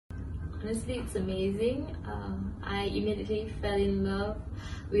Honestly, it's amazing. I immediately fell in love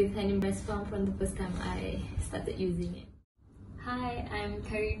with Khairina breast pump from the first time I started using it. Hi, I'm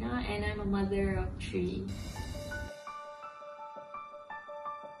Khairina and I'm a mother of 3.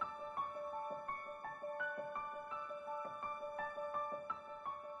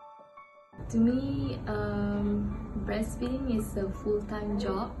 To me, breastfeeding is a full-time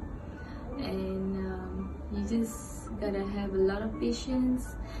job, and you just gotta have a lot of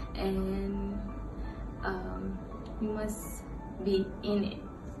patience, and you must be in it.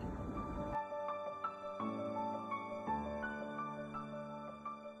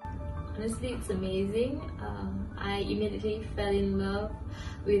 Honestly, it's amazing. I immediately fell in love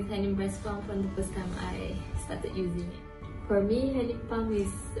with Khairina breast pump from the first time I started using it. For me, Khairina pump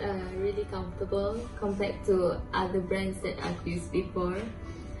is really comfortable compared to other brands that I've used before.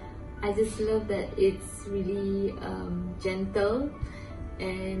 I just love that it's really gentle,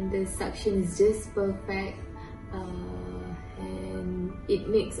 and the suction is just perfect, and it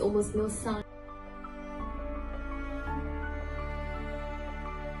makes almost no sound.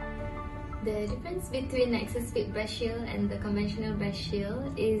 The difference between NexusFit breast shield and the conventional breast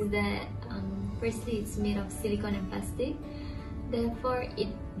shield is that firstly, it's made of silicone and plastic, therefore it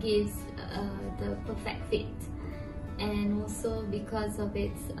gives the perfect fit. And also because of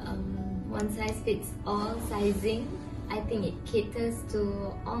its one-size-fits-all sizing, I think it caters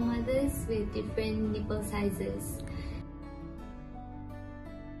to all mothers with different nipple sizes.